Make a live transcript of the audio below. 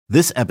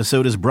This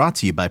episode is brought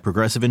to you by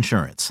Progressive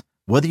Insurance.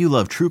 Whether you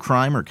love true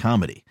crime or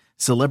comedy,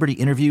 celebrity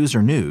interviews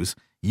or news,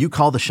 you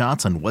call the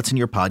shots on what's in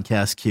your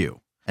podcast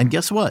queue. And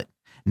guess what?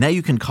 Now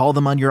you can call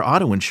them on your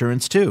auto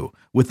insurance too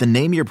with the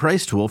Name Your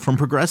Price tool from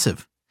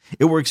Progressive.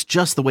 It works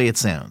just the way it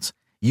sounds.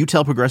 You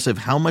tell Progressive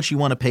how much you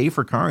want to pay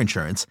for car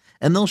insurance,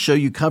 and they'll show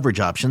you coverage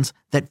options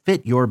that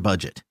fit your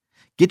budget.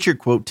 Get your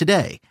quote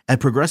today at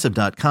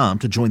Progressive.com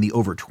to join the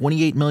over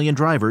 28 million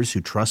drivers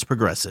who trust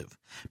Progressive.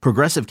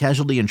 Progressive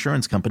Casualty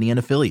Insurance Company and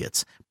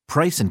Affiliates.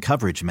 Price and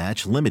coverage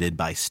match limited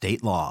by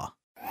state law.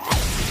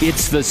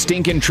 It's the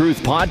Stinkin'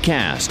 Truth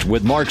Podcast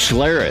with Mark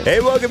Schlereth. Hey,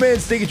 welcome in,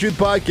 Stinkin' Truth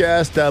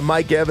Podcast.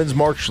 Mike Evans,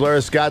 Mark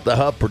Schlereth, Scott the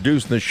Huff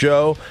producing the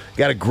show.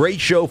 Got a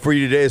great show for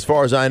you today, as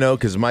far as I know,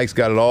 because Mike's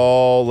got it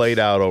all laid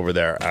out over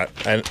there.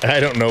 I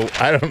don't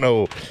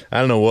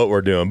know what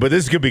we're doing, but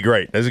this is gonna be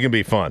great. This is gonna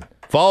be fun.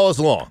 Follow us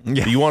along.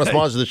 If you want to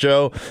sponsor the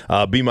show,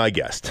 be my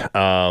guest.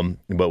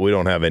 But we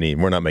don't have any.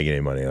 We're not making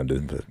any money on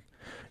this.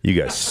 You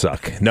guys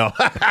suck. No,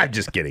 I'm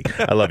just kidding.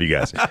 I love you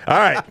guys. All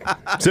right,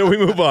 so we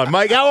move on.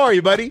 Mike, how are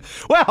you, buddy?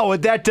 Well,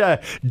 with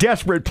that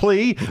desperate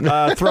plea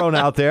thrown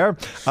out there.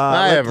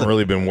 I haven't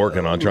really been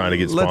working on trying to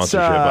get sponsorship.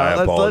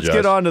 I apologize. Let's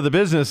get on to the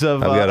business of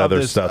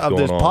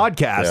this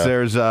podcast. Yeah.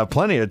 There's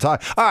plenty to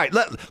talk. All right,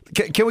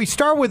 can we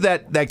start with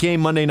that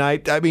game Monday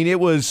night? I mean, it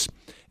was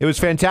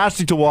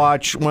fantastic to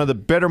watch. One of the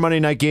better Monday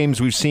night games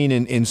we've seen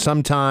in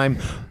some time.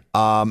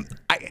 How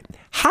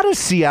does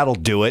Seattle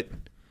do it?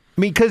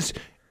 I mean, because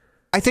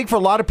I think for a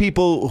lot of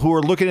people who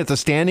are looking at the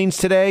standings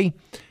today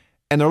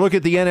and they're looking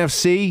at the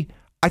NFC,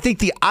 I think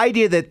the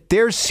idea that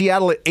there's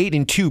Seattle at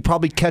 8-2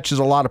 probably catches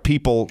a lot of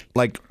people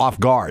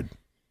off guard.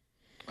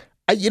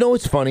 You know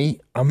what's funny?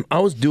 I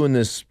was doing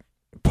this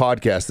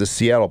podcast, this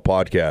Seattle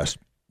podcast.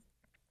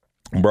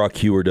 Brock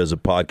Hewer does a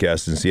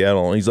podcast in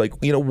Seattle, and he's like,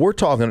 we're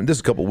talking, this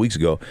is a couple of weeks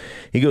ago,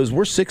 he goes,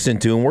 we're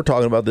 6-2, and we're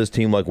talking about this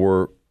team like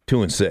we're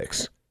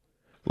 2-6.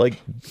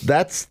 Like,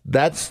 that's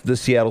the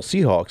Seattle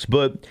Seahawks.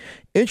 But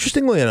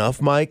interestingly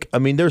enough, Mike, I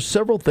mean, there's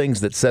several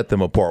things that set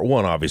them apart.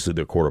 One, obviously,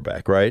 their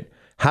quarterback, right?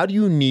 How do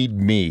you need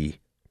me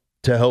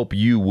to help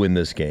you win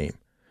this game?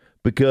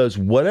 Because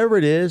whatever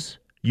it is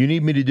you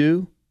need me to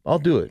do, I'll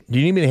do it. Do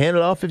you need me to hand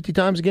it off 50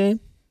 times a game?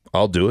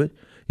 I'll do it.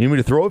 You need me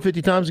to throw it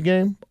 50 times a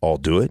game? I'll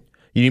do it.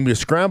 You need me to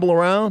scramble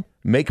around,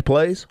 make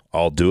plays?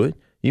 I'll do it.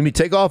 You need me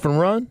to take off and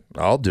run?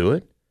 I'll do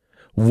it.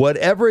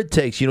 Whatever it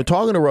takes.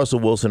 Talking to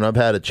Russell Wilson, I've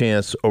had a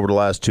chance over the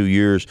last 2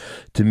 years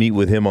to meet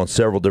with him on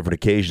several different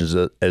occasions,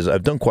 as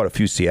I've done quite a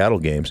few Seattle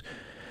games.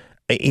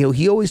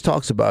 He always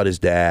talks about his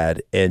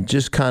dad and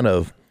just kind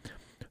of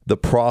the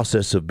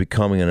process of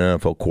becoming an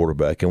NFL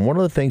quarterback. And one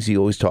of the things he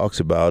always talks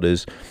about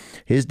is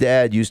his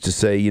dad used to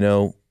say,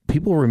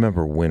 people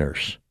remember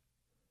winners.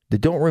 They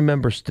don't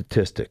remember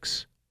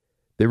statistics.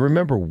 They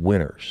remember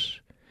winners.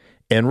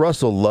 And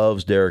Russell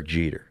loves Derek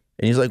Jeter.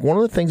 And he's like, one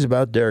of the things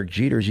about Derek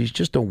Jeter is he's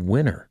just a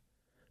winner.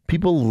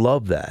 People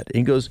love that. And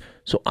he goes,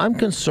 so I'm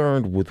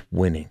concerned with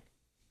winning.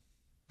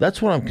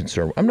 That's what I'm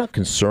concerned with. I'm not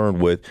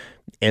concerned with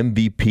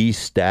MVP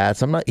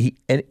stats. I'm not.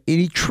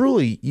 He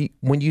truly,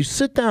 when you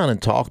sit down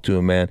and talk to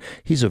him, man,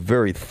 he's a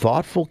very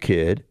thoughtful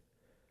kid,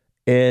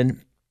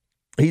 and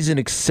he's an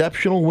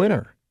exceptional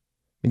winner.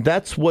 And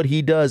that's what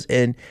he does.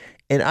 And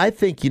I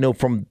think,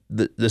 from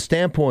the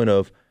standpoint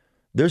of,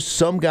 there's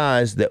some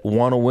guys that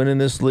want to win in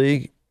this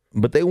league,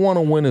 but they want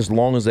to win as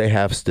long as they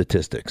have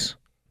statistics.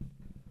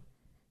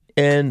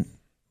 And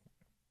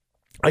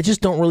I just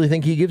don't really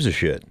think he gives a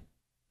shit.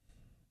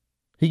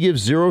 He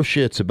gives zero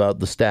shits about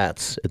the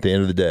stats at the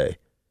end of the day.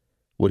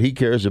 What he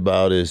cares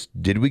about is,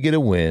 did we get a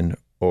win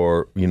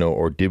or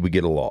did we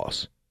get a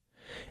loss?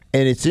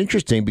 And it's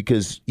interesting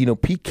because,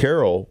 Pete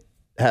Carroll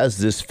has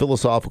this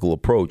philosophical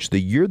approach. The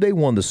year they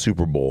won the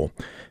Super Bowl,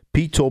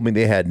 Pete told me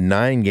they had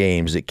 9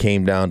 games that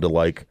came down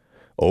to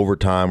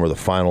overtime or the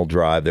final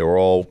drive. They were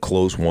all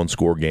close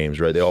one-score games,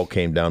 right? They all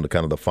came down to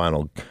kind of the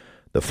final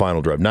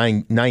drive.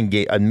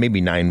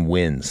 Maybe 9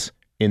 wins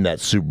in that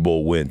Super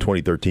Bowl win,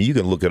 2013. You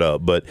can look it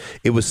up, but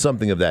it was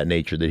something of that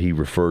nature that he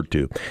referred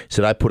to. He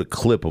said, I put a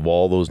clip of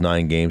all those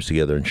 9 games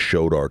together and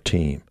showed our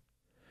team.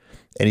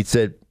 And he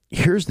said,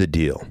 here's the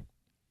deal.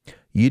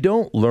 You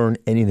don't learn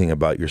anything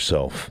about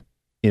yourself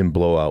in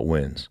blowout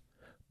wins.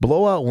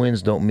 Blowout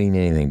wins don't mean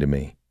anything to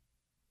me.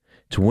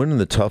 To win in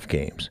the tough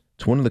games,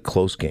 it's one of the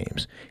close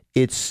games.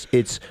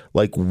 It's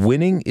like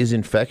winning is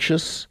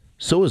infectious,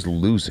 so is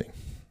losing.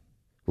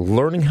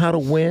 Learning how to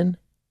win,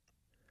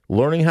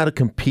 learning how to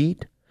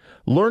compete,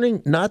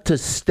 learning not to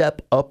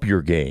step up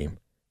your game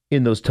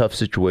in those tough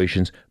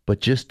situations, but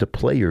just to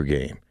play your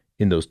game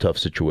in those tough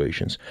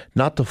situations,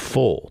 not to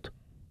fold,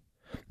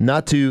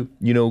 not to,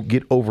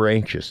 get over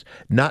anxious,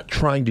 not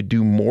trying to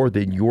do more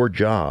than your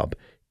job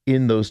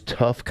in those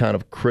tough kind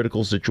of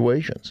critical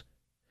situations.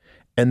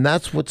 And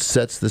that's what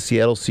sets the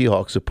Seattle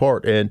Seahawks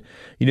apart. And,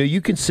 you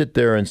can sit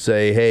there and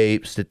say, hey,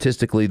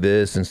 statistically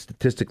this and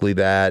statistically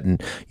that.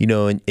 And,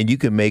 and you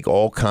can make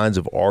all kinds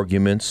of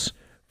arguments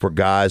for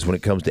guys when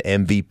it comes to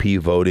MVP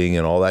voting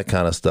and all that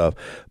kind of stuff.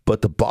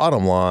 But the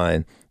bottom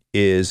line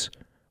is,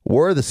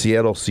 Where are the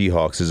Seattle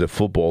Seahawks as a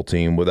football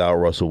team without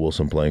Russell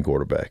Wilson playing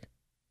quarterback?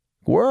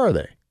 Where are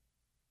they?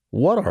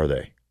 What are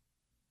they?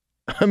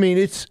 I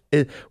mean,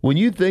 when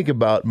you think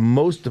about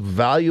most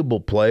valuable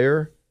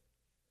player,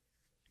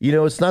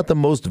 it's not the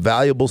most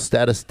valuable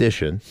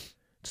statistician.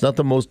 It's not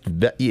the most,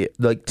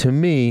 to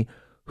me,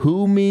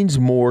 who means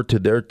more to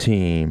their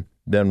team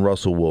than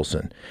Russell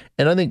Wilson?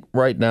 And I think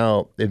right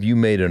now, if you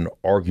made an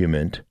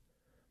argument,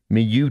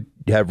 you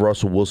have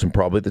Russell Wilson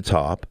probably at the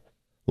top.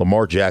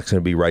 Lamar Jackson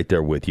would be right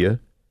there with you.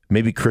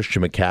 Maybe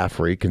Christian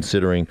McCaffrey,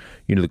 considering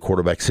the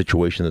quarterback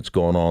situation that's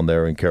going on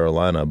there in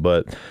Carolina.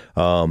 But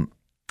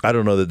I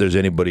don't know that there's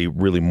anybody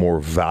really more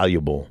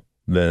valuable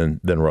than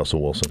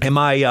Russell Wilson. Am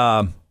I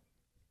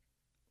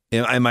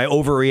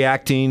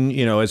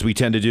overreacting? As we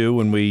tend to do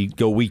when we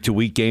go week to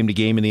week, game to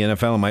game in the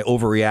NFL. Am I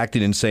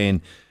overreacting and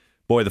saying,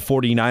 boy, the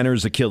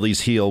 49ers'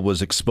 Achilles heel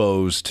was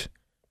exposed,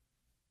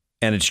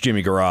 and it's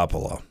Jimmy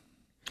Garoppolo?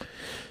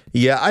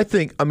 Yeah, I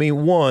think. I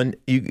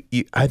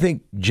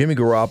think Jimmy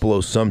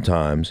Garoppolo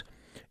sometimes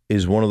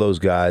is one of those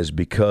guys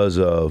because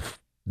of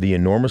the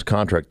enormous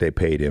contract they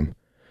paid him.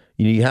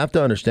 You have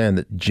to understand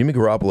that Jimmy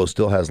Garoppolo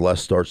still has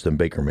less starts than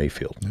Baker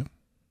Mayfield,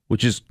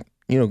 which is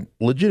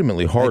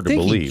legitimately hard to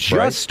believe. He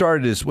just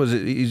started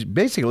he's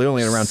basically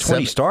only at around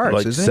 20 starts,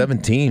 like isn't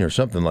 17 or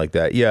something like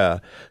that. Yeah,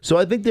 so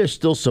I think there's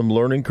still some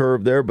learning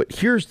curve there. But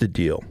here's the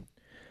deal.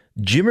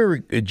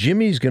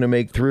 Jimmy's going to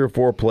make 3 or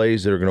 4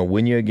 plays that are going to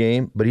win you a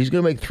game, but he's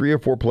going to make 3 or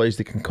 4 plays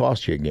that can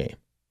cost you a game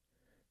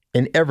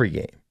in every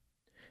game.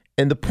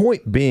 And the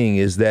point being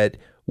is that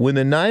when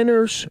the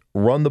Niners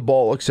run the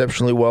ball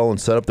exceptionally well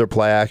and set up their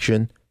play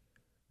action,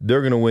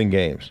 they're going to win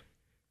games.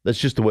 That's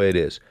just the way it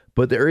is.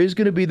 But there is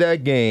going to be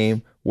that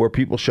game where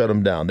people shut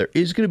them down. There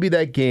is going to be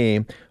that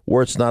game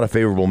where it's not a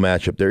favorable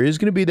matchup. There is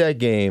going to be that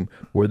game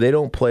where they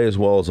don't play as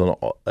well as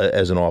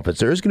an offense.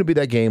 There is going to be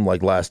that game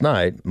like last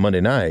night,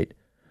 Monday night,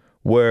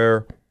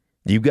 where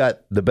you've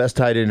got the best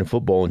tight end in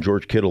football in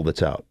George Kittle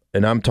that's out.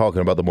 And I'm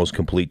talking about the most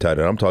complete tight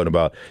end. I'm talking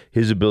about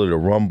his ability to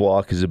run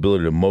block, his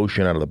ability to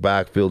motion out of the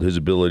backfield, his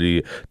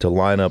ability to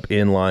line up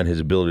in line, his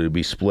ability to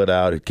be split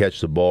out, to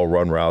catch the ball,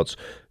 run routes,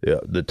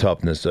 the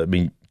toughness. I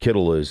mean,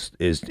 Kittle is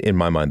in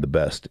my mind the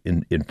best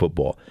in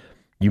football.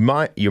 You're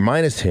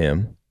minus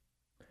him.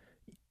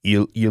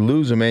 You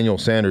lose Emmanuel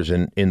Sanders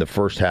in the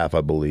first half,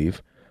 I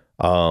believe,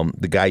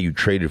 the guy you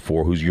traded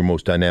for, who's your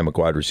most dynamic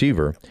wide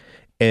receiver.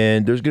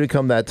 And there's going to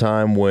come that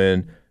time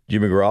when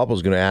Jimmy Garoppolo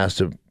is going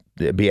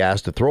to be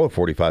asked to throw it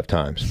 45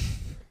 times.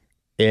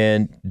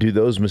 And do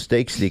those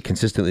mistakes that he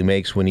consistently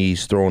makes when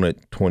he's thrown it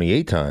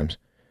 28 times,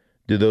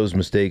 do those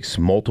mistakes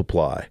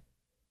multiply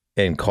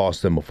and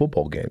cost them a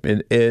football game?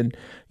 And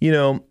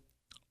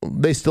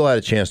they still had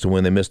a chance to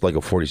win. They missed like a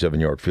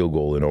 47-yard field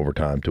goal in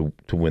overtime to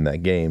win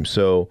that game.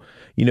 So,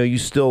 you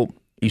still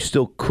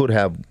could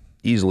have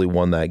easily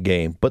won that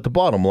game. But the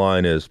bottom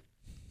line is,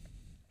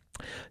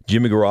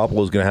 Jimmy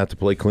Garoppolo is going to have to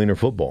play cleaner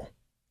football.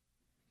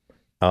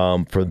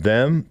 For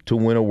them to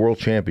win a world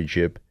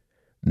championship,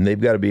 they've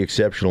got to be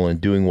exceptional in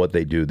doing what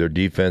they do. Their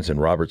defense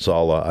and Robert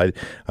Saleh,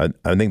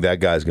 I think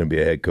that guy's going to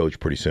be a head coach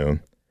pretty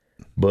soon.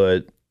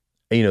 But,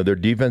 their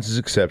defense is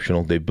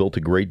exceptional. They've built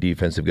a great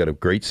defense. They've got a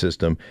great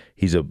system.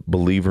 He's a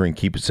believer in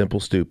keep it simple,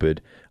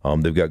 stupid.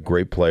 They've got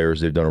great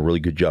players. They've done a really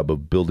good job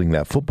of building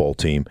that football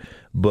team.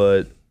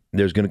 But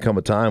there's going to come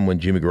a time when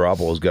Jimmy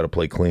Garoppolo's got to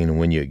play clean and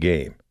win you a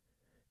game.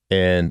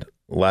 And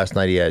last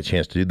night he had a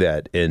chance to do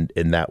that, and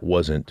that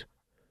wasn't,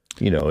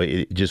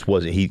 it just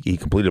wasn't. He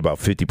completed about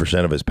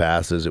 50% of his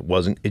passes.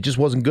 It just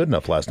wasn't good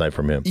enough last night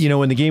from him.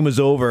 When the game was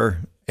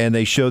over and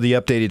they showed the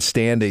updated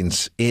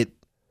standings,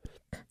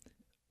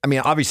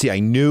 obviously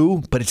I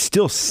knew, but it's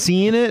still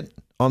seeing it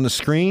on the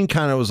screen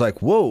kind of was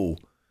like, whoa.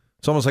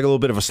 It's almost like a little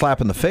bit of a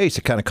slap in the face.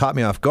 It kind of caught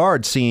me off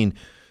guard seeing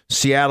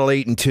Seattle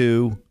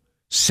 8-2,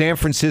 San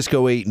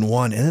Francisco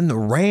 8-1, and then the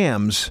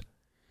Rams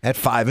at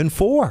 5-4.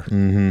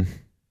 Mm-hmm.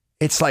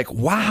 It's like,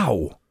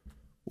 wow,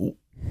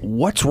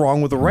 what's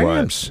wrong with the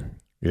Rams?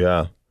 Right.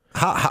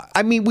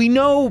 Yeah. We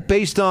know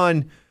based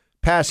on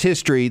past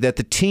history that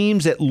the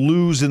teams that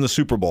lose in the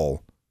Super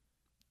Bowl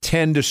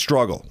tend to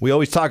struggle. We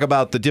always talk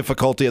about the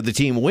difficulty of the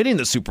team winning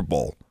the Super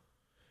Bowl.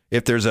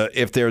 If there's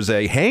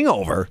a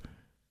hangover,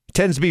 it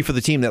tends to be for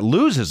the team that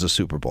loses the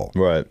Super Bowl.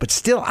 Right. But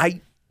still,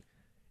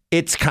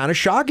 it's kind of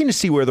shocking to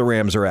see where the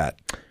Rams are at.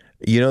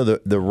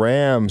 The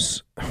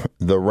Rams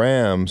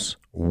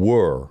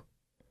were,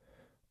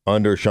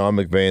 under Sean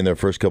McVay in their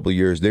first couple of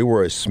years, they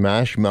were a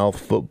smash-mouth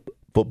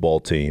football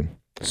team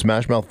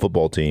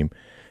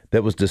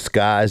that was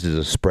disguised as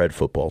a spread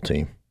football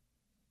team.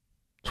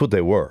 That's what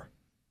they were.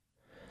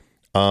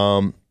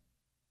 And,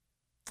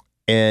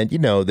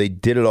 they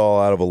did it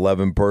all out of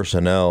 11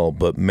 personnel,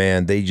 but,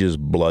 man, they just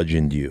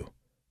bludgeoned you.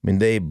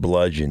 They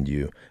bludgeoned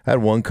you. I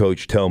had one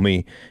coach tell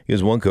me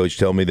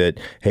that,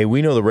 hey,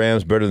 we know the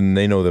Rams better than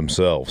they know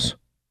themselves.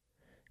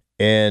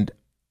 And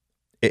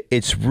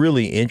it's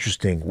really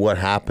interesting what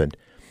happened.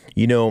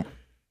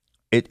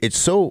 It's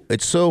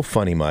so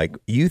funny, Mike.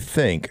 You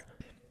think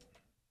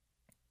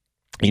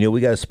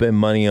we got to spend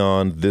money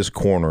on this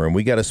corner, and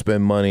we got to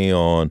spend money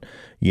on,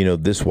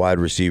 this wide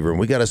receiver, and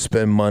we got to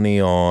spend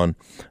money on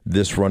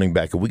this running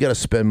back, and we got to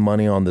spend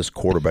money on this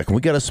quarterback, and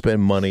we got to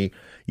spend money,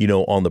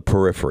 on the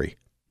periphery,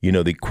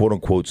 the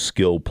quote-unquote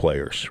skilled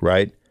players,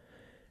 right?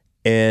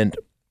 And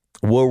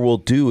what we'll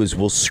do is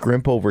we'll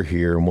scrimp over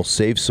here and we'll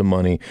save some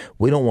money.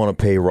 We don't want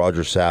to pay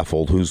Roger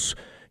Saffold, who's,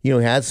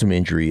 had some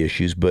injury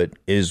issues, but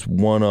is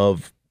one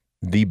of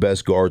the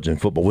best guards in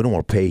football. We don't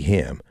want to pay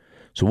him.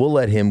 So we'll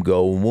let him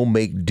go, and we'll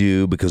make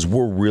do because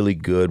we're really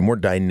good, and we're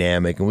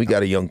dynamic, and we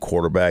got a young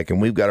quarterback, and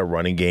we've got a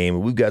running game,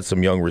 and we've got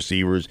some young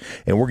receivers,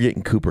 and we're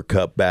getting Cooper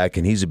Kupp back,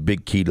 and he's a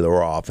big key to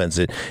our offense.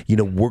 And,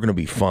 we're going to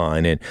be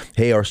fine. And,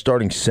 hey, our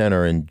starting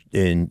center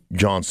in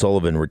John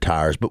Sullivan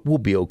retires, but we'll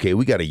be okay.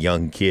 We got a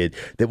young kid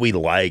that we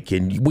like,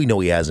 and we know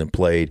he hasn't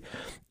played.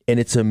 And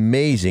it's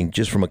amazing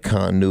just from a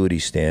continuity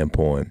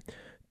standpoint.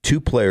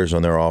 2 players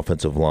on their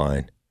offensive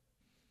line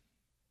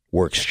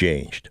were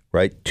exchanged,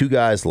 right? 2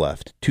 guys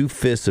left,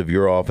 2/5 of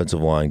your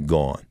offensive line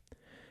gone.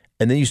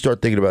 And then you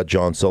start thinking about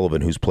John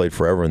Sullivan, who's played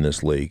forever in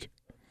this league,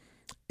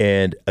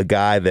 and a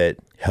guy that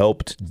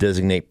helped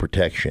designate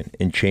protection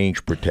and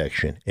change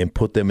protection and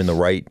put them in the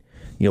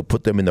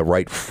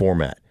right,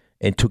 format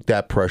and took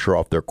that pressure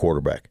off their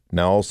quarterback.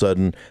 Now all of a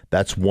sudden,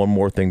 that's one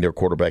more thing their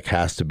quarterback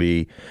has to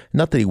be.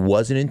 Not that he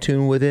wasn't in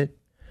tune with it,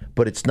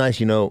 but it's nice,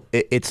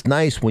 it's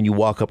nice when you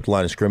walk up the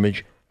line of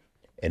scrimmage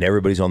and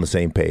everybody's on the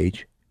same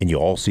page. And you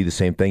all see the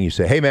same thing. You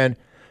say, hey, man,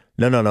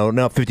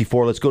 no,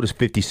 54, let's go to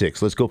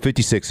 56. Let's go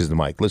 56 is the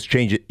mic. Let's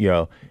change it,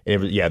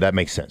 that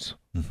makes sense.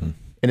 Mm-hmm.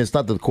 And it's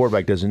not that the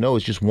quarterback doesn't know.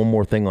 It's just one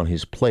more thing on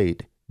his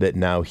plate that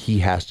now he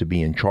has to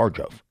be in charge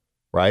of,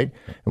 right?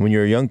 And when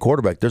you're a young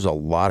quarterback, there's a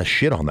lot of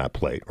shit on that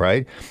plate,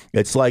 right?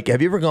 It's like,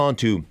 have you ever gone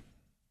to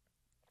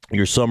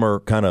your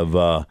summer kind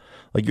of,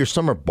 your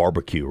summer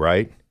barbecue,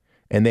 right?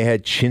 And they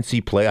had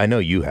chintzy plate. I know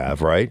you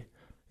have, right?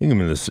 And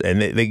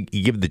they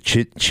give the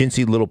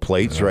chintzy little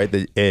plates,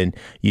 right? And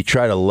you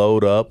try to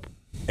load up,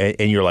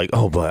 and you're like,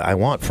 oh, but I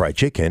want fried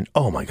chicken.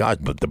 Oh, my God,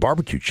 but the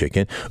barbecue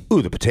chicken.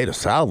 Ooh, the potato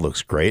salad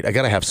looks great. I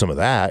got to have some of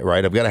that,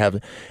 right? I've got to have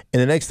it.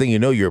 And the next thing you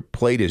know, your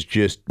plate is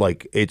just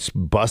like it's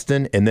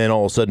busting, and then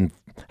all of a sudden,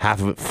 half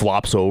of it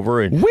flops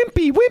over. And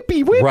wimpy.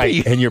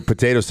 Right, and your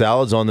potato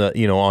salad's on the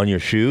on your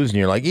shoes, and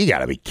you're like, you got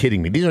to be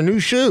kidding me. These are new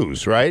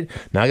shoes, right?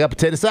 Now I got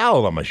potato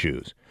salad on my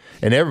shoes.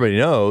 And everybody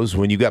knows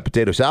when you got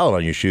potato salad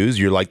on your shoes,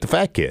 you're like the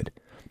fat kid,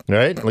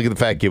 right? Look at the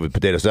fat kid with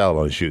potato salad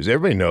on his shoes.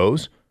 Everybody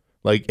knows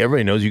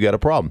you got a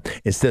problem.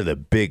 Instead of the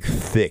big,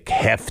 thick,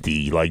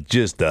 hefty, like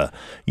just the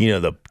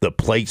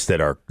plates that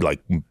are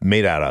like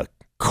made out of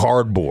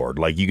cardboard,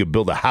 like you could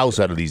build a house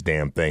out of these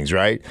damn things,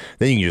 right?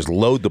 Then you can just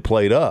load the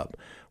plate up.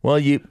 Well,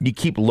 you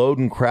keep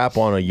loading crap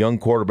on a young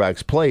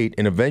quarterback's plate,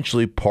 and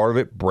eventually part of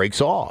it breaks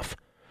off.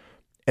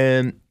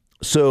 And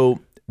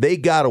so they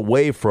got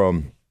away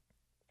from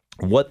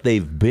what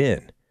they've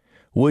been,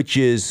 which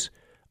is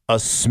a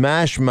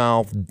smash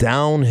mouth,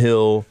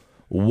 downhill,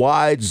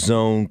 wide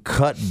zone,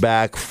 cut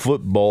back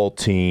football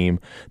team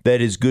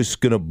that is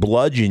just going to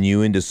bludgeon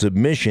you into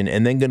submission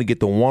and then going to get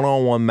the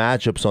one-on-one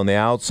matchups on the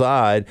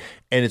outside,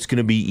 and it's going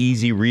to be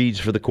easy reads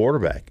for the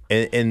quarterback.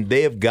 And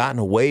they have gotten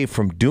away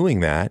from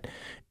doing that,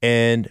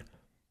 and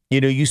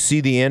you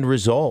see the end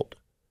result.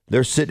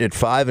 They're sitting at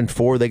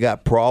 5-4. They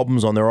got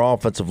problems on their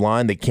offensive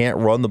line. They can't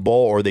run the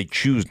ball, or they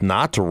choose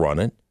not to run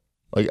it.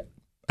 Like,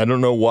 I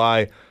don't know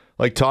why.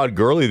 Like Todd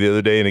Gurley the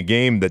other day in a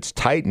game that's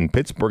tight and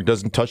Pittsburgh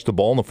doesn't touch the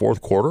ball in the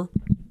fourth quarter.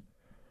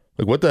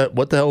 Like, what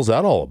the hell is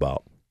that all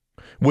about?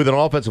 With an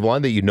offensive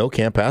line that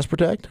can't pass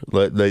protect,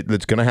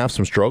 that's going to have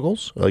some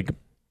struggles. Like,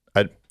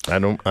 I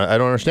don't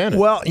understand it.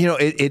 Well,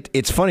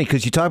 it's funny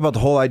because you talk about the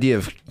whole idea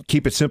of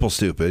keep it simple,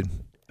 stupid,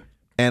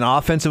 and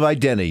offensive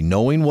identity,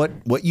 knowing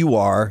what you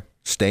are,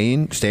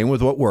 staying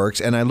with what works.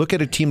 And I look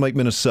at a team like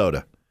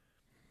Minnesota,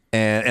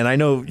 and I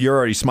know you're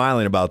already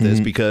smiling about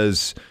this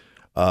because.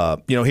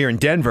 Here in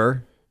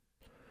Denver,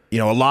 a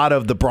lot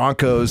of the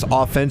Broncos'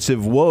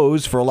 offensive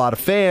woes for a lot of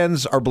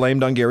fans are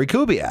blamed on Gary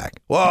Kubiak.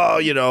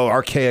 Well,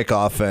 archaic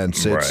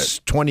offense. It's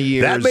 20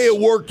 years. That may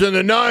have worked in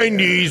the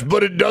 90s,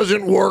 but it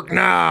doesn't work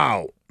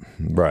now.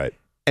 Right.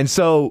 And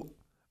so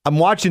I'm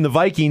watching the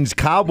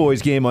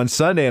Vikings-Cowboys game on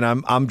Sunday, and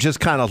I'm just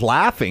kind of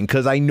laughing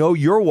because I know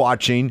you're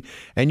watching,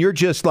 and you're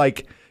just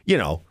like,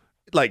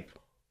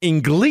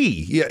 in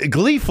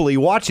gleefully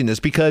watching this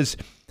because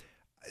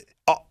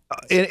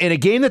in a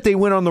game that they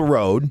win on the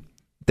road,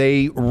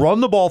 they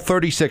run the ball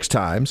 36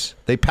 times,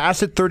 they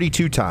pass it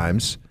 32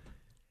 times,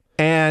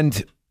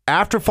 and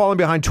after falling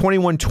behind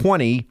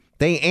 21-20,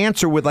 they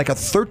answer with like a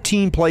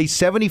 13-play,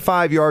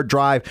 75-yard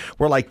drive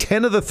where like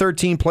 10 of the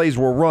 13 plays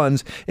were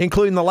runs,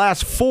 including the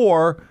last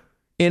 4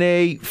 in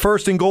a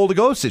first and goal to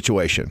go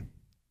situation.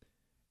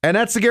 And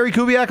that's the Gary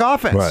Kubiak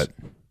offense. Right.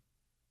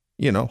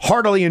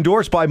 Heartily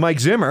endorsed by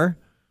Mike Zimmer.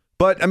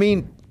 But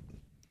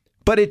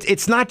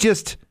it's not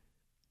just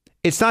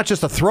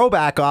a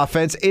throwback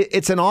offense.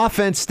 It's an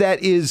offense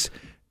that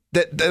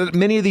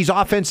many of these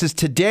offenses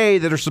today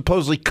that are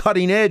supposedly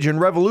cutting edge and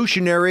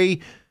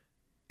revolutionary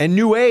and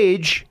new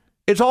age,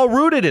 it's all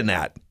rooted in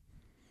that.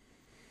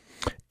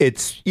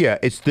 It's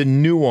the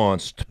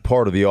nuanced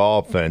part of the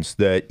offense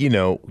that,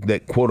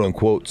 that quote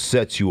unquote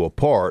sets you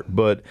apart.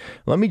 But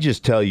let me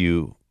just tell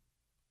you,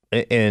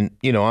 and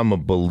I'm a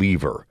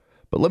believer,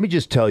 but let me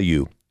just tell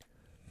you,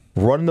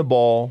 running the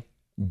ball,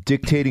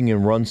 dictating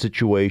in run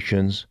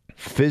situations,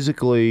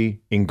 physically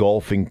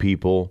engulfing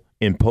people,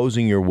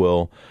 imposing your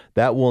will,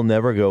 that will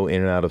never go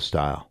in and out of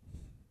style.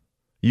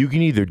 You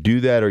can either do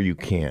that or you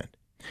can't.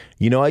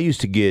 I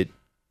used to get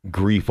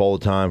grief all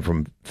the time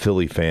from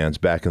Philly fans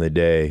back in the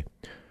day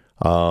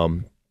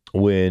when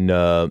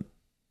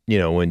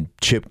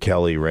Chip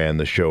Kelly ran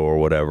the show or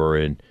whatever,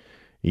 and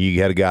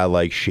you had a guy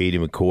like Shady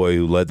McCoy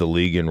who led the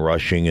league in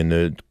rushing, and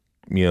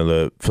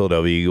the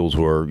Philadelphia Eagles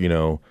were,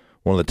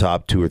 one of the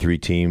top 2 or 3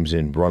 teams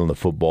in running the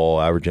football,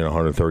 averaging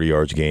 130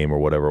 yards a game or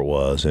whatever it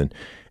was.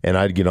 And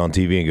I'd get on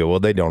TV and go, well,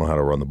 they don't know how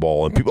to run the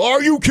ball. And people,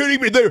 are you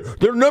kidding me?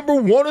 They're number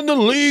 1 in the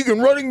league in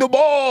running the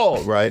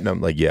ball, right? And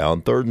I'm like, yeah,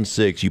 on 3rd and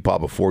 6, you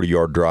pop a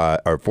 40-yard drive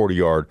or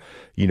 40-yard,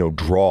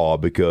 draw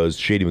because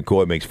Shady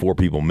McCoy makes 4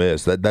 people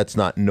miss. That's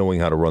not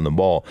knowing how to run the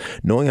ball.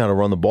 Knowing how to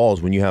run the ball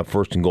is when you have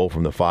 1st and goal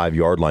from the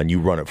 5-yard line,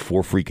 you run it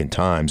 4 freaking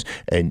times,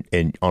 and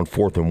on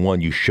 4th and 1,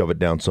 you shove it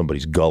down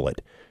somebody's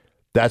gullet.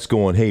 That's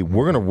going, hey,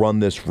 we're going to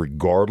run this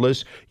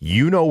regardless.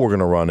 We're going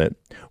to run it.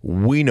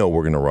 We know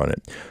we're going to run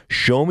it.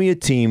 Show me a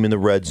team in the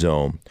red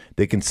zone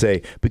that can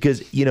say,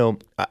 because,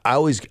 I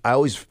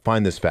always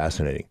find this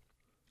fascinating.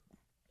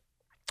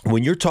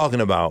 When you're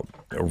talking about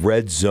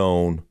red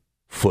zone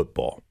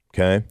football,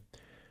 okay,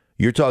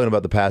 you're talking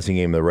about the passing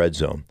game in the red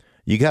zone.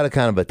 You got to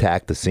kind of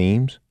attack the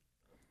seams,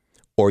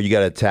 or you got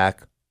to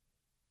attack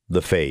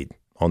the fade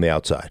on the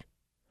outside.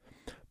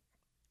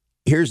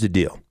 Here's the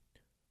deal.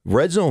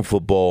 Red zone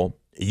football,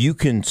 you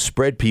can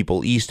spread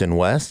people east and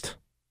west.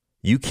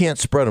 You can't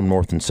spread them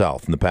north and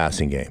south in the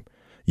passing game.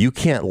 You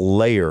can't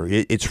layer.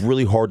 It's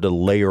really hard to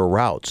layer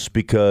routes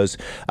because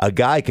a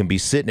guy can be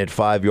sitting at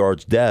 5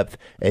 yards depth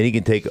and he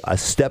can take a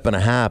step and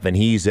a half and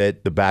he's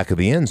at the back of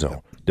the end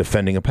zone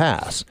defending a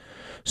pass.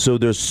 So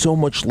there's so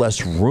much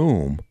less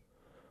room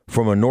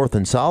from a north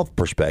and south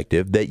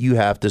perspective that you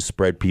have to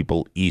spread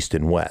people east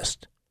and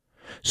west.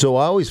 So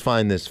I always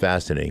find this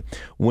fascinating.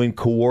 When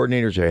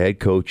coordinators or head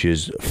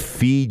coaches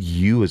feed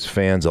you as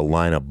fans a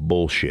line of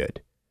bullshit,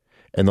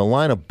 and the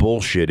line of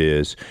bullshit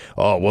is,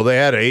 oh, well, they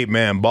had an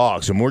 8-man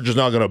box, and we're just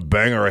not going to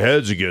bang our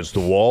heads against the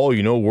wall.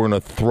 We're going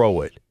to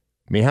throw it.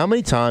 I mean, how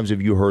many times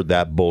have you heard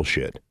that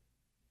bullshit?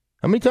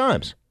 How many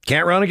times?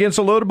 Can't run against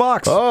a loaded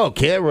box. Oh,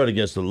 can't run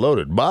against a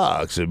loaded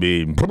box. I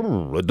mean,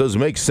 it doesn't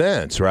make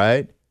sense,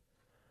 right?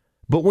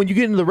 But when you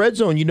get into the red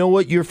zone, you know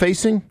what you're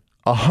facing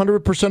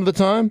 100% of the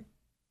time?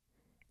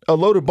 A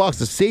loaded box.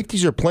 The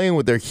safeties are playing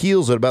with their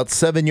heels at about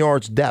 7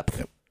 yards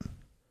depth.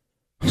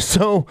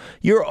 So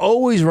you're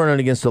always running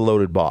against a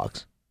loaded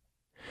box.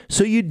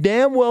 So you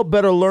damn well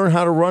better learn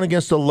how to run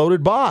against a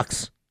loaded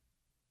box.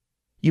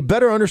 You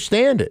better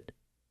understand it.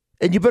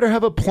 And you better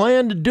have a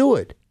plan to do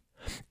it.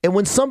 And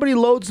when somebody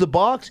loads the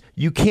box,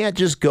 you can't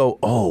just go,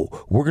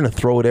 oh, we're going to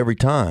throw it every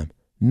time.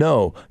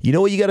 No. You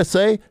know what you got to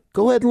say?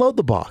 Go ahead and load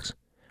the box.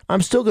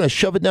 I'm still going to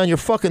shove it down your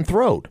fucking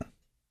throat.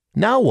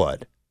 Now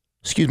what?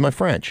 Excuse my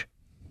French.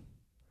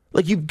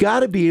 Like, you've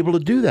got to be able to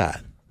do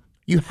that.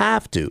 You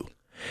have to.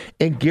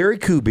 And Gary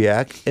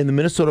Kubiak and the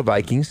Minnesota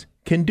Vikings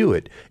can do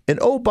it. And,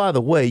 oh, by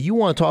the way, you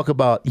want to talk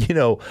about,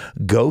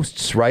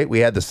 ghosts, right? We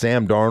had the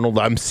Sam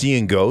Darnold, I'm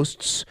seeing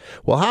ghosts.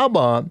 Well, how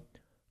about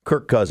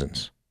Kirk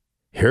Cousins?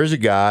 Here's a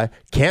guy,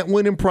 can't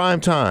win in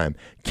prime time,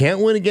 can't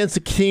win against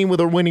a team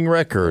with a winning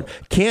record,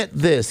 can't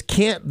this,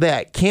 can't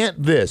that,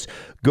 can't this.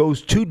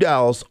 Goes to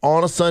Dallas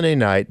on a Sunday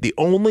night, the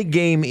only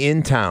game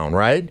in town,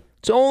 right?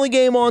 It's the only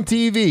game on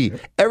TV.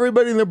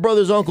 Everybody and their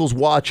brother's uncles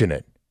watching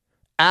it.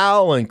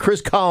 Al and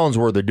Chris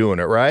Collinsworth are doing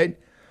it, right?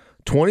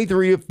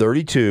 23 of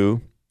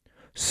 32,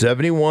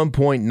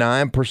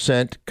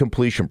 71.9%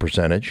 completion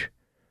percentage,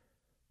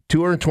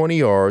 220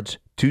 yards,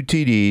 2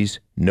 TDs,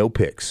 no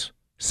picks,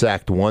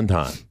 sacked 1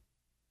 time.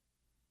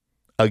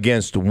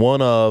 Against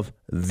one of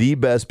the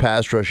best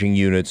pass rushing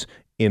units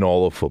in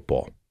all of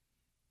football.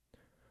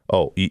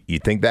 Oh, you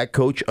think that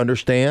coach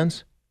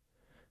understands?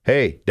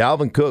 Hey,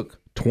 Dalvin Cook,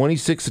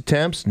 26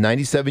 attempts,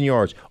 97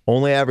 yards,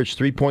 only averaged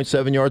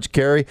 3.7 yards a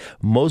carry.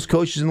 Most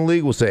coaches in the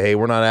league will say, hey,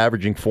 we're not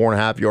averaging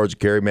 4.5 yards a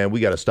carry, man. We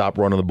got to stop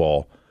running the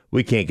ball.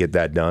 We can't get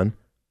that done.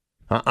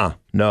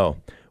 No.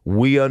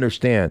 We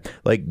understand.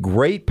 Like,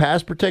 great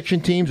pass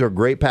protection teams are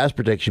great pass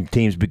protection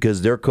teams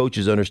because their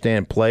coaches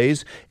understand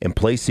plays and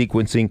play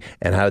sequencing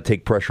and how to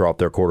take pressure off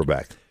their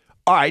quarterback.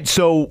 All right,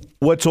 so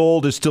what's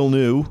old is still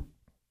new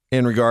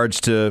in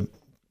regards to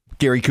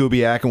Gary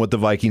Kubiak and what the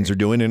Vikings are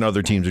doing and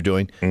other teams are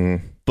doing.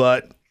 Mm-hmm.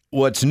 But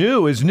what's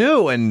new is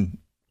new and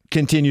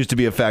continues to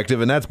be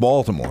effective, and that's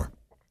Baltimore.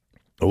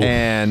 Ooh.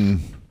 And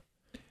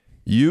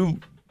you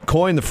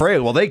coined the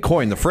phrase. Well, they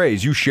coined the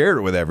phrase. You shared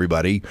it with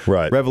everybody.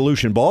 Right.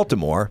 Revolution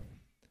Baltimore.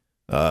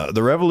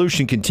 The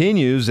revolution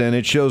continues, and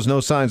it shows no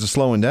signs of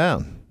slowing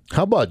down.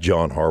 How about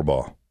John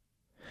Harbaugh?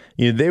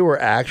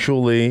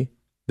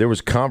 There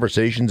was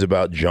conversations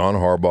about John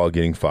Harbaugh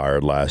getting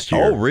fired last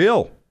year. Oh,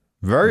 real?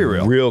 Very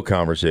real. Real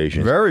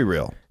conversations. Very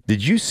real.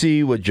 Did you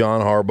see what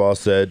John Harbaugh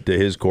said to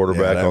his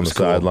quarterback on the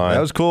sideline?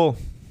 That was cool.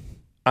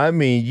 I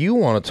mean, you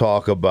want to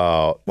talk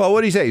about... Well,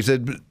 what did he say? He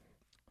said...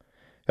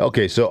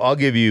 Okay, so I'll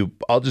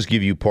just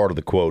give you part of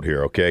the quote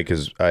here, okay?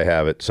 Because I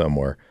have it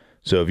somewhere.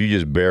 So if you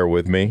just bear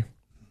with me,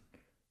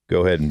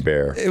 go ahead and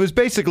bear. It was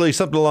basically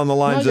something along the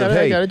lines of,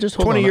 hey, just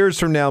 20 years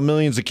from now,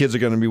 millions of kids are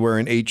going to be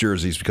wearing 8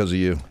 jerseys because of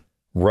you.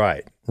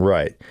 Right.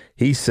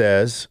 He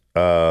says,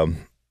 hold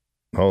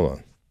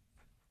on.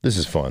 This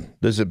is fun.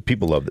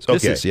 People love this.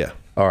 Okay.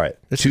 All right.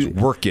 This is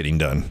work getting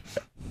done.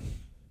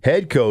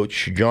 Head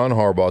coach John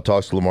Harbaugh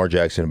talks to Lamar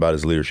Jackson about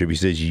his leadership. He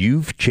says,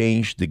 you've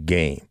changed the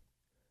game.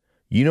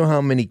 You know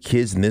how many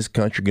kids in this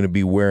country are going to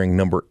be wearing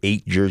number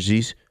 8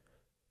 jerseys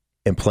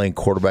and playing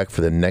quarterback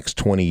for the next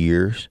 20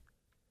 years?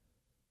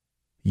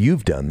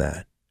 You've done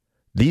that.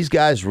 These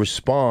guys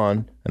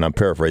respond, and I'm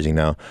paraphrasing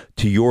now,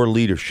 to your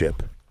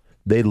leadership.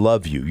 They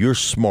love you. You're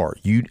smart.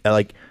 You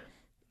like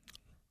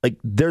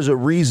there's a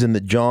reason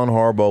that John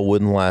Harbaugh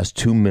wouldn't last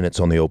 2 minutes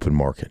on the open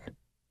market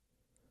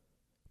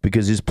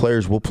because his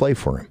players will play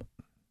for him.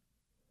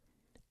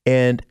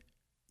 And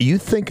you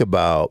think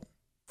about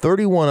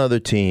 31 other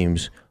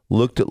teams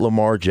looked at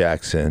Lamar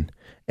Jackson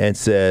and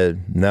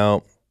said,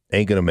 no,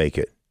 ain't going to make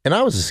it. And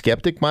I was a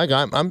skeptic, Mike.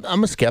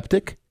 I'm a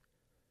skeptic,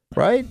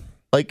 right?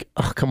 Like,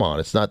 oh, come on,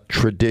 it's not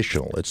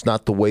traditional. It's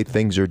not the way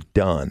things are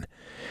done.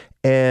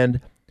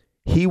 And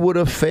he would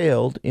have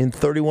failed in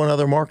 31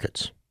 other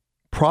markets,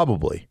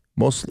 probably,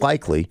 most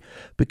likely,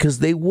 because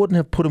they wouldn't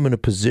have put him in a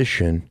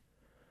position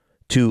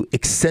to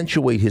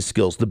accentuate his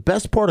skills. The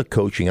best part of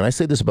coaching, and I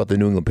say this about the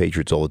New England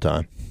Patriots all the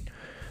time,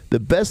 the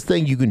best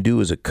thing you can do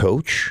as a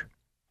coach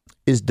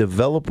is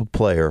develop a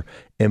player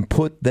and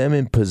put them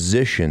in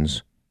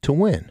positions to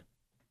win,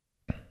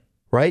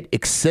 right?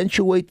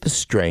 Accentuate the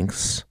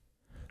strengths,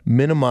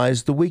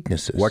 minimize the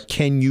weaknesses. What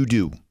can you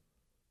do?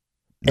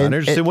 Not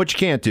interested in what you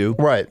can't do.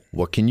 Right.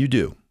 What can you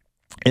do?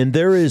 And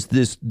there is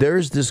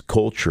this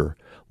culture,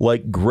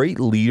 like great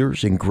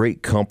leaders and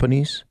great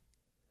companies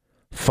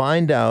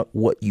find out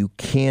what you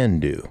can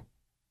do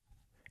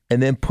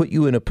and then put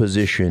you in a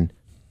position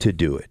to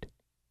do it.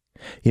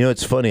 You know,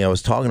 it's funny. I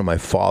was talking to my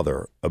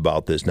father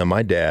about this. Now,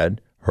 my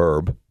dad,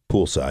 Herb,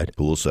 Poolside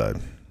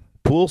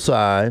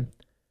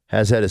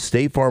has had a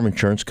State Farm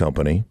insurance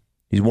company.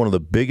 He's one of the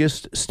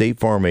biggest State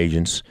Farm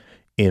agents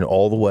in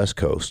all the West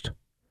Coast,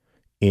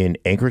 in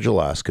Anchorage,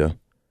 Alaska,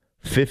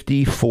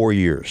 54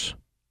 years.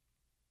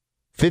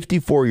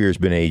 54 years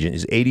been an agent.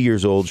 He's 80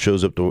 years old,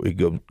 goes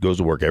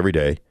to work every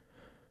day.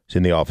 He's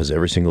in the office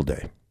every single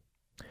day.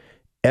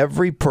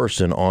 Every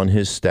person on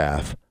his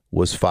staff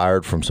was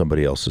fired from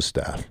somebody else's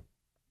staff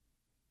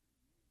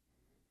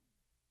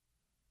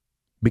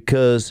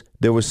because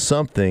there was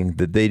something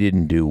that they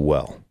didn't do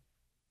well.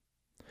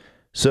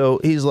 So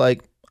he's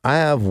like, I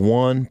have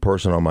one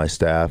person on my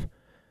staff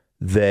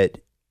that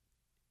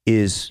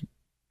is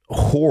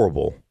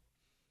horrible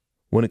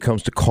when it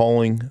comes to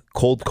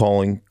cold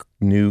calling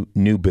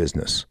new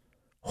business.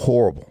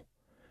 Horrible.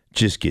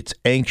 Just gets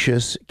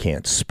anxious,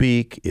 can't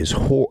speak, is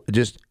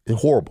just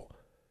horrible.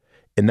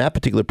 And that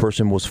particular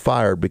person was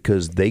fired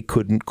because they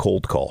couldn't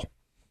cold call.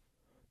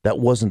 That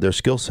wasn't their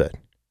skill set.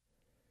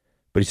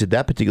 But he said,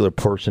 that particular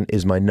person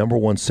is my number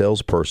one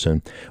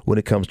salesperson when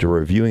it comes to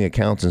reviewing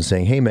accounts and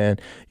saying, hey, man,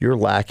 you're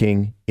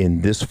lacking in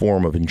this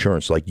form of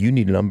insurance. Like, you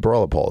need an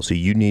umbrella policy.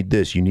 You need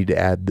this. You need to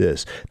add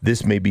this.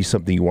 This may be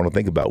something you want to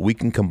think about. We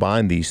can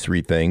combine these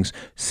 3 things,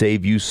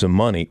 save you some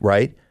money,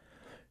 right?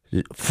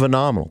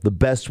 Phenomenal. The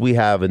best we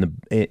have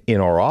in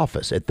our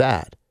office at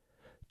that.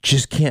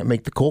 Just can't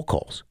make the cold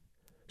calls.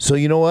 So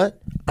you know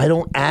what? I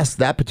don't ask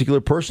that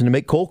particular person to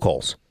make cold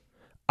calls.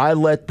 I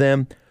let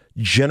them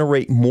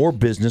generate more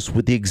business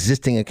with the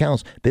existing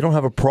accounts. They don't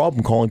have a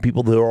problem calling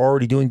people that are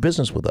already doing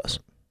business with us.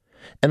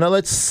 And I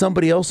let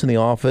somebody else in the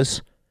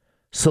office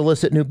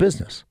solicit new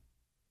business.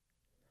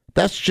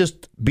 That's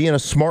just being a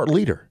smart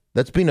leader.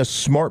 That's being a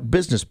smart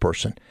business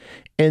person.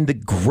 And the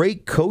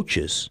great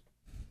coaches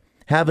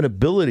have an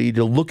ability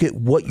to look at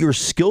what your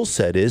skill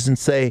set is and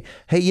say,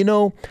 hey, you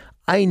know,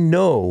 I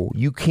know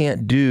you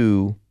can't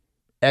do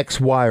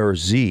X, Y, or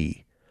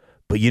Z,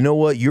 but you know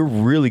what? You're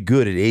really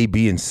good at A,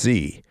 B, and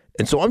C.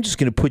 And so I'm just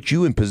going to put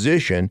you in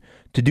position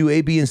to do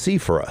A, B, and C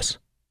for us.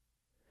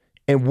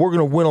 And we're going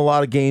to win a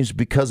lot of games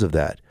because of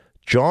that.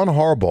 John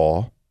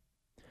Harbaugh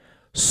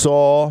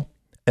saw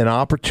an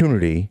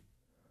opportunity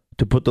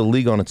to put the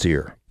league on its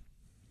ear.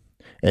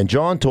 And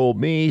John told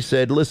me, he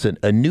said, listen,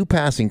 a new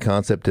passing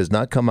concept has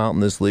not come out in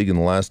this league in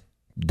the last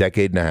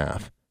decade and a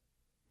half.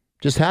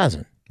 Just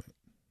hasn't.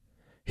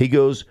 He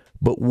goes,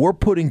 but we're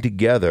putting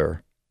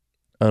together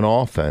an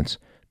offense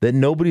that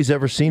nobody's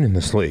ever seen in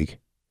this league.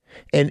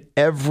 And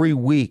every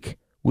week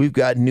we've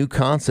got new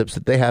concepts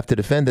that they have to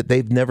defend that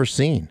they've never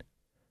seen.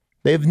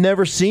 They've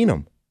never seen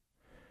them.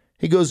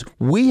 He goes,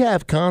 we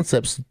have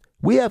concepts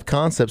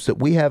that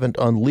we haven't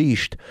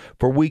unleashed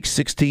for week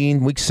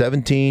 16, week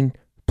 17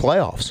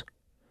 playoffs.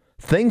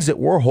 Things that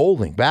we're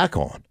holding back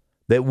on,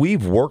 that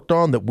we've worked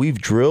on, that we've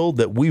drilled,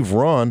 that we've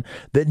run,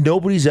 that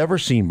nobody's ever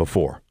seen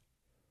before.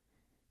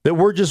 that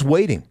we're just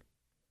waiting.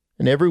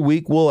 And every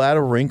week we'll add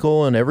a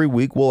wrinkle, and every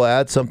week we'll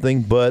add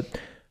something. But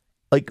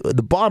like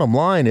the bottom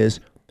line is,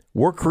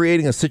 we're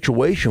creating a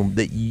situation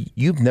that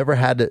you've never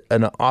had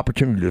an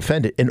opportunity to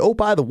defend it. And oh,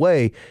 by the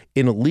way,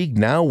 in a league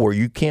now where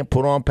you can't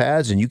put on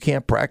pads and you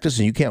can't practice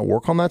and you can't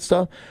work on that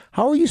stuff,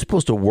 how are you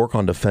supposed to work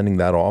on defending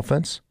that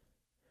offense?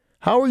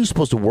 How are you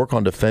supposed to work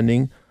on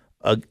defending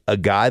a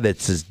guy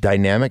that's as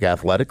dynamic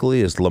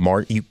athletically as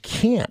Lamar? You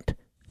can't.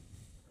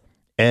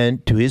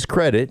 And to his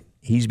credit,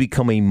 he's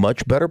become a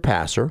much better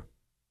passer.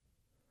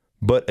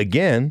 But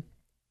again,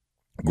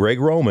 Greg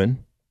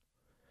Roman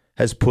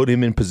has put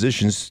him in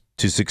positions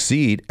to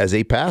succeed as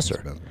a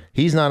passer.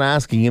 He's not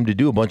asking him to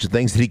do a bunch of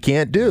things that he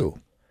can't do.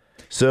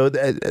 So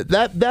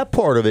that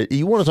part of it,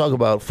 you want to talk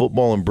about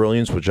football and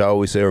brilliance, which I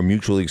always say are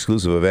mutually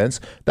exclusive events.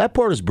 That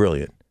part is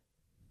brilliant.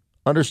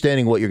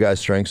 Understanding what your guys'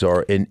 strengths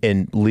are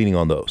and leaning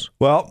on those.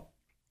 Well,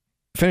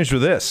 finish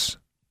with this.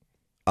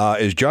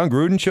 Is John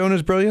Gruden showing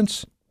his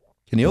brilliance?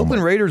 Can the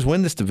Oakland Raiders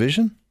win this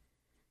division?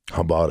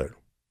 How about it?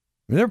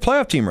 I mean, they're a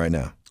playoff team right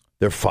now.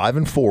 They're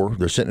 5-4.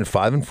 They're sitting at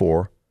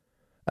 5-4.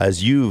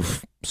 As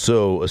you've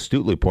so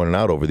astutely pointed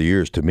out over the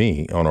years to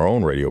me on our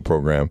own radio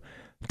program,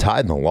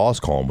 tied in the loss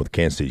column with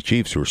Kansas City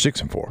Chiefs, who are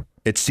 6-4.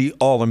 It's the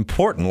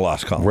all-important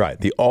loss column. Right,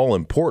 the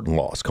all-important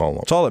loss column.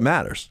 That's all that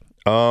matters.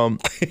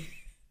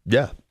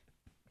 Yeah.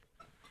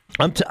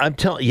 I'm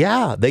telling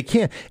yeah, they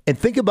can. And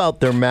think about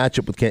their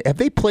matchup with Kansas. Have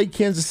they played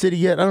Kansas City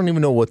yet? I don't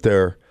even know what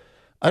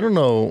I don't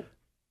know.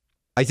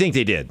 I think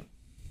they did.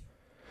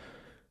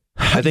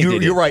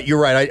 You're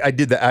right. I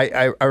did that.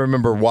 I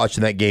remember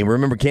watching that game.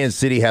 Remember Kansas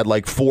City had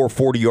like 4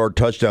 40-yard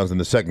touchdowns in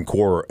the second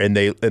quarter, and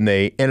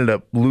they ended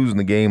up losing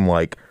the game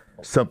like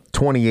some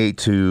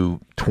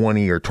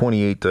 28-20 or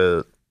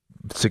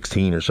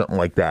 28-16 or something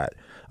like that.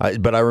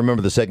 But I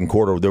remember the second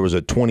quarter, there was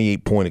a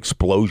 28-point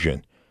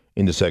explosion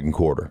in the second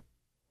quarter.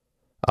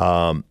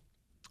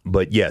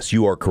 But yes,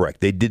 you are correct.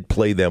 They did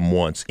play them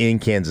once in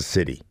Kansas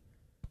City,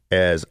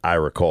 as I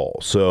recall.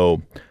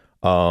 So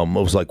it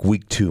was like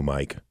week 2,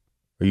 Mike.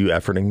 Are you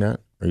efforting that?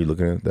 Are you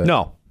looking at that?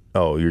 No.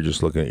 Oh, you're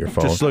just looking at your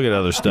phone? Just looking at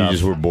other stuff. You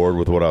just were bored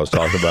with what I was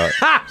talking about,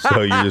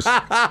 so you're just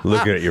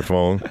looking at your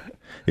phone.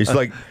 It's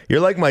like you're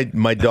like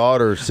my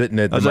daughter sitting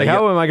at. I was like,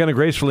 how am I going to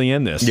gracefully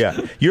end this? Yeah,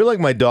 you're like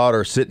my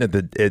daughter sitting at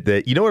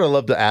the. You know what I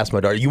love to ask my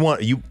daughter? You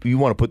want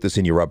to put this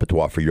in your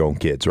repertoire for your own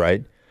kids,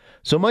 right?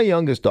 So my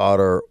youngest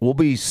daughter will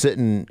be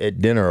sitting at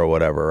dinner or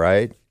whatever,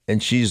 right?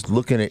 And she's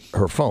looking at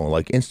her phone,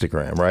 like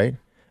Instagram, right?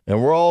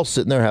 And we're all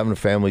sitting there having a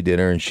family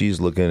dinner, and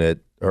she's looking at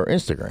her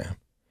Instagram.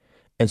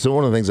 And so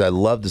one of the things I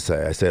love to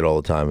say, I say it all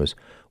the time, is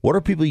what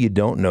are people you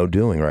don't know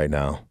doing right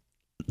now?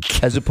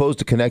 As opposed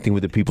to connecting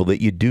with the people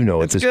that you do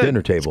know at this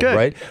dinner table,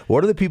 right?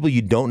 What are the people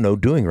you don't know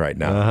doing right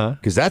now?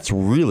 Because that's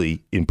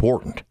really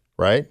important,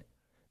 right?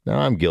 Now,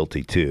 I'm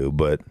guilty too,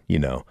 but,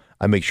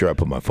 I make sure I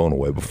put my phone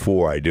away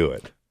before I do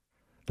it.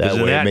 That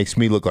way it makes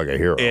me look like a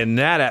hero. In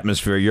that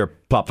atmosphere, you're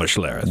Papa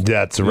Schlereth.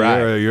 That's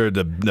right. You're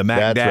the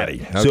Mac Daddy.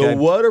 Right. Okay? So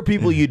what are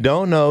people you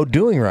don't know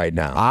doing right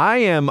now?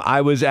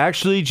 I was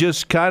actually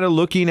just kind of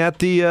looking at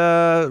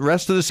the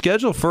rest of the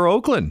schedule for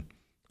Oakland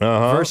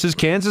versus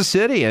Kansas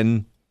City.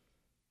 And,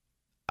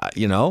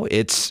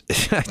 it's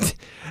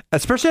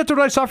especially after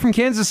what I saw from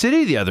Kansas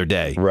City the other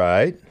day.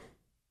 Right.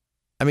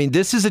 I mean,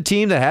 this is a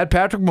team that had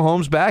Patrick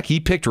Mahomes back. He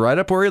picked right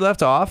up where he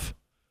left off.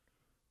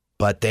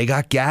 But they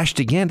got gashed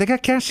again. They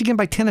got gashed again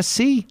by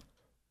Tennessee.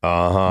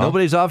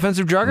 Nobody's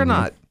offensive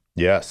juggernaut.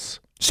 Yes.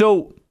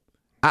 So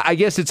I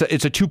guess it's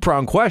a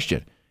two-pronged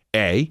question.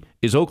 A,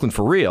 is Oakland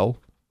for real?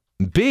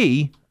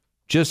 B,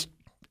 just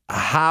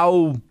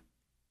how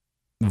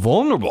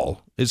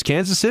vulnerable is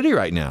Kansas City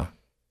right now?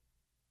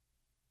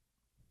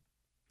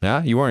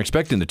 Yeah, you weren't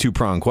expecting the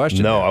two-pronged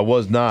question. No, there. I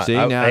was not. See,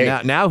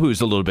 now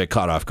who's a little bit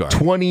caught off guard?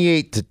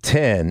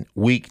 28-10,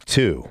 week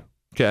 2.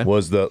 Okay.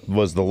 Was the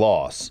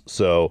loss.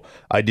 So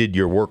I did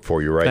your work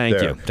for you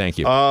there. Thank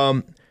you.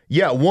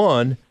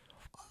 One,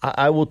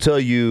 I will tell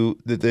you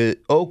that the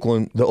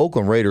Oakland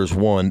Raiders,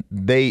 one,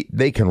 they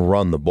can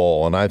run the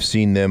ball, and I've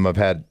seen them. I've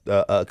had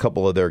a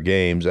couple of their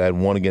games. I had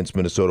one against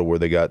Minnesota where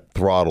they got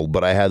throttled,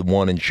 but I had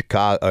one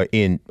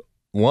in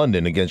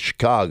London against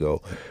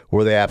Chicago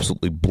where they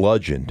absolutely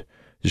bludgeoned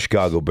the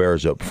Chicago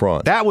Bears up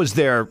front. That was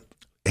their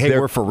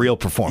we're for real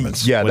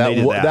performance. Yeah,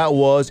 that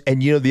was.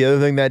 And the other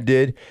thing that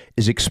did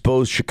is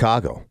expose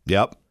Chicago.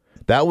 Yep.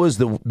 That was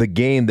the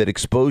game that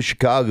exposed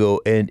Chicago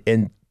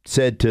and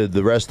said to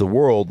the rest of the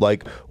world,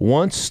 like,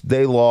 once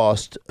they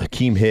lost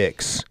Hakeem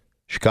Hicks,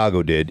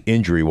 Chicago did,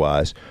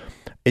 injury-wise,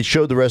 it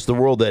showed the rest of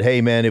the world that, hey,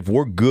 man, if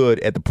we're good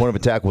at the point of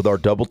attack with our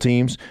double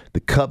teams,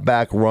 the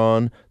cutback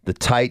run, the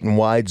tight and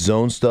wide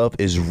zone stuff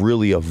is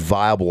really a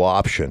viable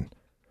option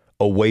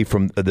away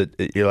from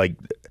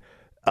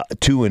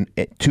to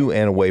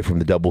and away from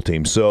the double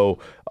team. So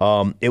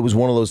it was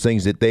one of those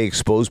things that they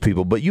exposed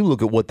people. But you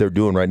look at what they're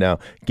doing right now.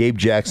 Gabe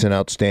Jackson,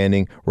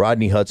 outstanding.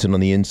 Rodney Hudson on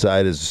the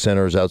inside as a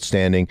center is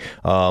outstanding.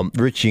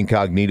 Richie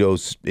Incognito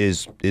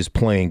is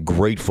playing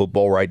great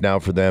football right now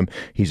for them.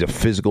 He's a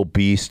physical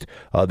beast.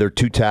 Their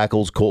 2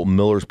 tackles, Colton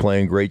Miller's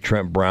playing great.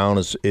 Trent Brown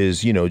is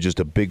just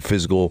a big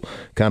physical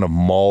kind of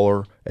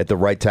mauler at the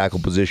right tackle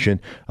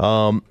position.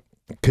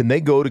 Can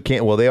they go to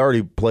Kansas? Well, they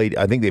already played.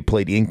 I think they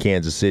played in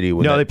Kansas City.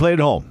 They played at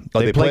home.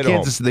 They played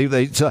Kansas.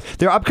 Home.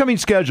 Their upcoming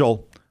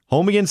schedule: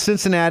 home against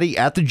Cincinnati,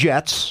 at the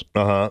Jets.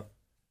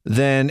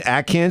 Then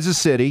at Kansas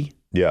City.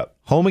 Yeah.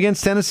 Home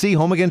against Tennessee.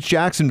 Home against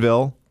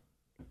Jacksonville,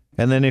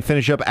 and then they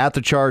finish up at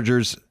the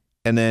Chargers,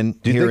 and then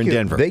here in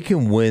Denver. They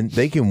can win.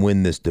 They can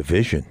win this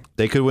division.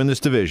 They could win this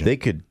division. They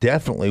could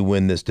definitely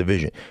win this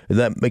division.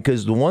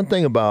 Because the one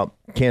thing about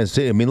Kansas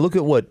City, I mean, look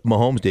at what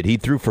Mahomes did. He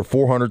threw for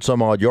 400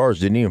 some odd yards,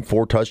 didn't he, and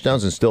 4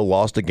 touchdowns, and still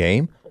lost a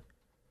game.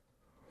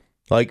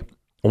 Like,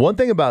 one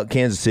thing about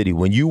Kansas City,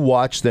 when you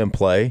watch them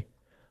play,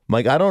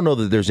 Mike, I don't know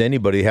that there's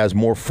anybody that has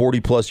more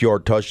 40-plus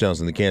yard touchdowns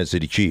than the Kansas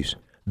City Chiefs.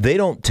 They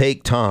don't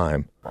take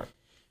time.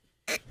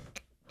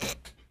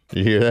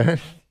 You hear that?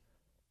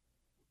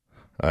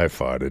 I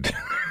farted.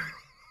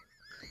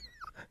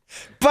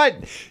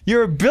 But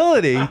your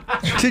ability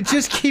to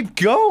just keep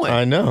going.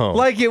 I know.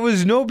 Like it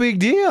was no big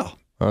deal.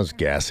 That was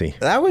gassy.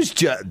 That was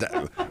just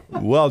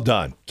well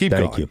done. Keep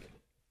Thank going.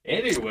 you.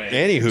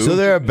 Anywho. So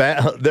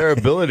their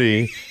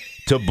ability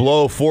to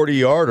blow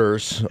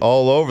 40-yarders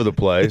all over the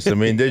place. I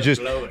mean,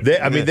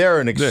 they're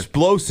an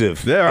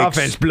explosive. Their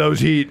offense blows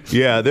heat.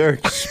 Yeah, they're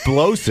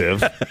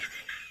explosive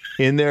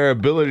in their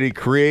ability to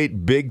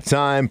create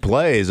big-time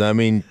plays. I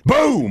mean,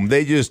 boom!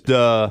 They just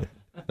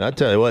I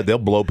tell you what, they'll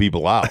blow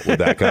people out with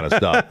that kind of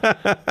stuff.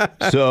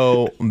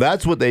 So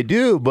that's what they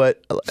do,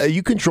 but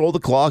you control the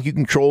clock, you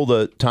control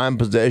the time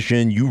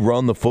possession, you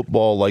run the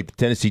football like the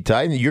Tennessee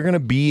Titans, you're going to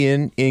be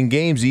in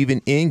games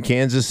even in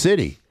Kansas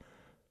City.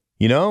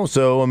 You know?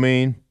 So, I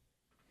mean,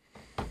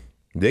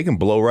 they can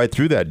blow right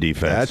through that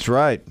defense. That's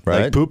right.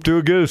 Like poop through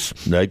a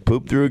goose. Like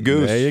poop through a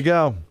goose. There you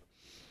go.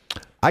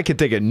 I could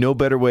think of no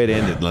better way to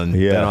end it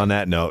than on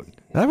that note.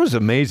 That was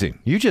amazing.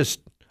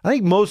 I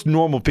think most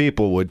normal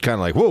people would kind of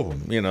like, whoa,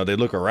 they'd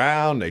look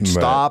around, they'd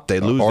stop,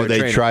 they'd lose or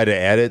their they'd try to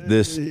edit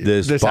this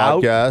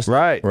podcast.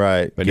 Out?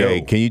 Right. But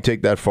okay, no. can you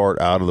take that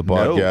fart out of the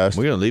podcast?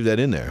 No, we're going to leave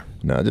that in there.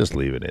 No, just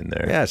leave it in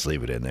there. Yeah, just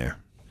leave it in there.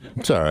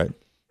 It's all right.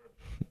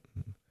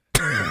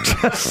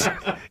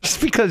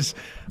 just because,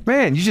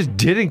 man, you just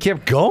did and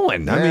kept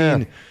going. I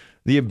mean,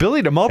 the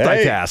ability to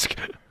multitask.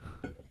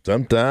 Hey,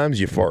 sometimes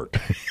you fart.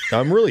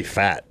 I'm really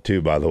fat,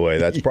 too, by the way.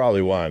 That's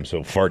probably why I'm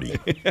so farty.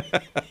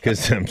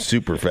 Because I'm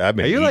super fat.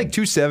 Are you like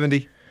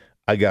 270?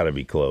 I got to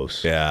be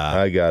close. Yeah.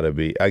 I got to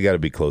be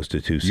close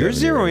to 270. You're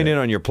zeroing in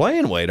on your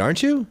playing weight,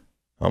 aren't you?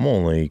 I'm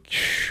only,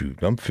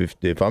 I'm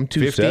 50. If I'm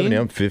 270, 15?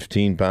 I'm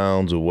 15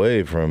 pounds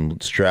away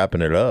from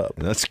strapping it up.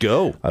 Let's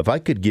go. If I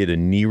could get a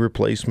knee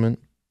replacement,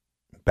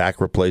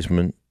 back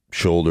replacement,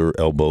 shoulder,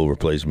 elbow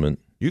replacement.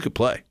 You could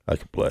play. I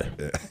could play.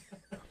 Yeah.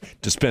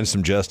 Dispense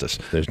some justice.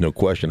 There's no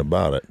question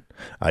about it.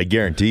 I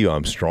guarantee you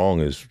I'm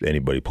strong as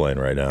anybody playing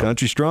right now.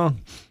 Country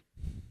strong?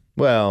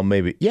 Well,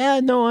 maybe. Yeah,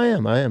 no, I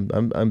am.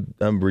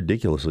 I'm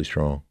ridiculously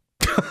strong.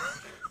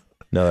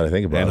 Now that I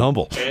think about and it.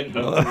 Humble.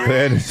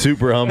 And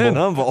super humble. And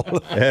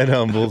humble. And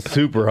humble.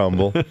 Super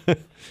humble.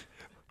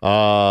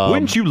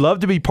 Wouldn't you love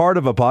to be part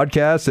of a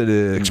podcast that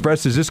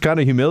expresses this kind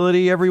of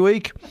humility every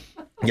week?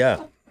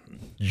 Yeah.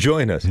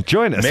 Join us.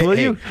 Will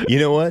you? You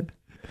know what?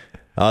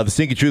 The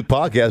Stinking Truth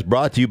Podcast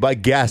brought to you by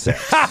GasX.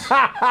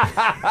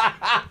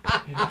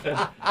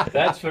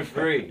 That's for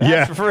free.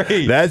 That's for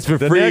free. That's for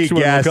The free, next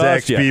one will cost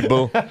GasX you.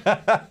 people.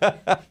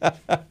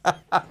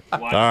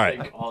 Why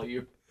do they call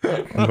you?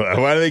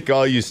 Why do they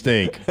call you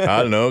Stink?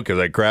 I don't know, because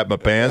I crap my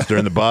pants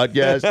during the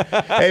podcast.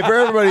 Hey, for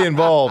everybody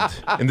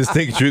involved in the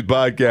Stinking Truth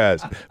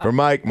Podcast, for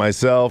Mike,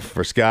 myself,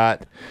 for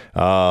Scott,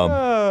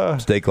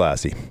 stay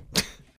classy.